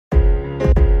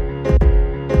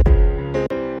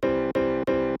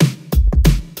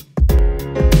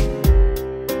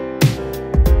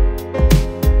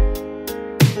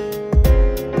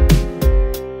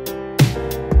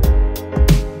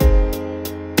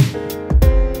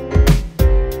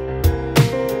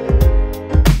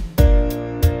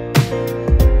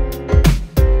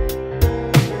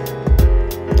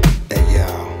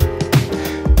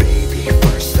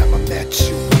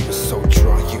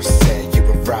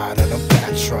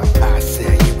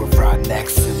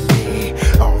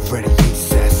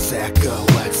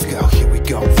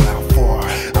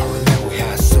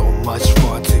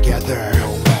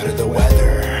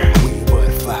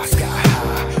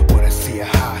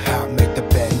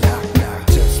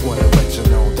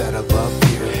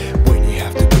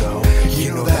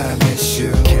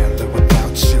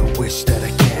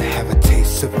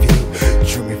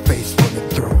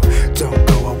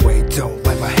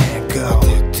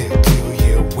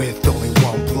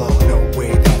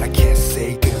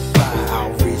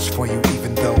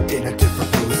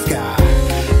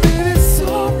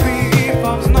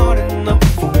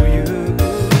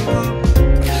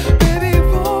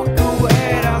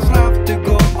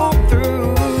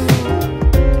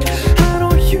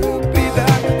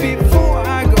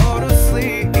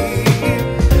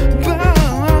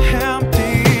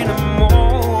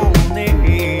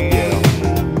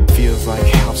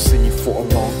for a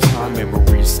long time.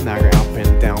 Memories snagging up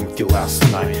and down with you last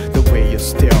night. The way you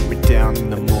stare me down in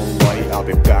the moonlight. I'll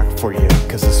be back for you,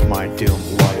 cause it's my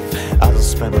doomed life. As I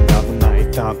spend another night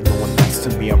without no one next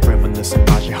to me, I reminisce,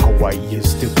 imagine how I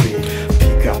used to be.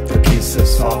 Pick up the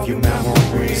pieces of your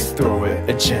memories, throw it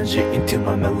and change it into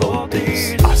my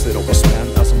melodies. I said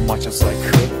overspend as much as I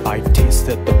could. I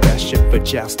tasted the best shit but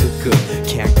just too good.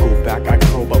 Can't go back, I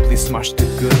probably smashed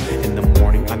too good. In the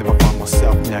morning I never found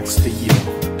myself next to you.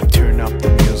 Turn up the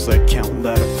music, can't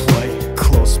let it play.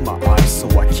 Close my eyes so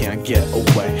I can't get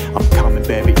away. I'm coming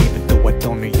baby even though I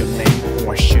don't know your name.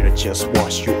 Or I should've just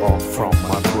watched you all from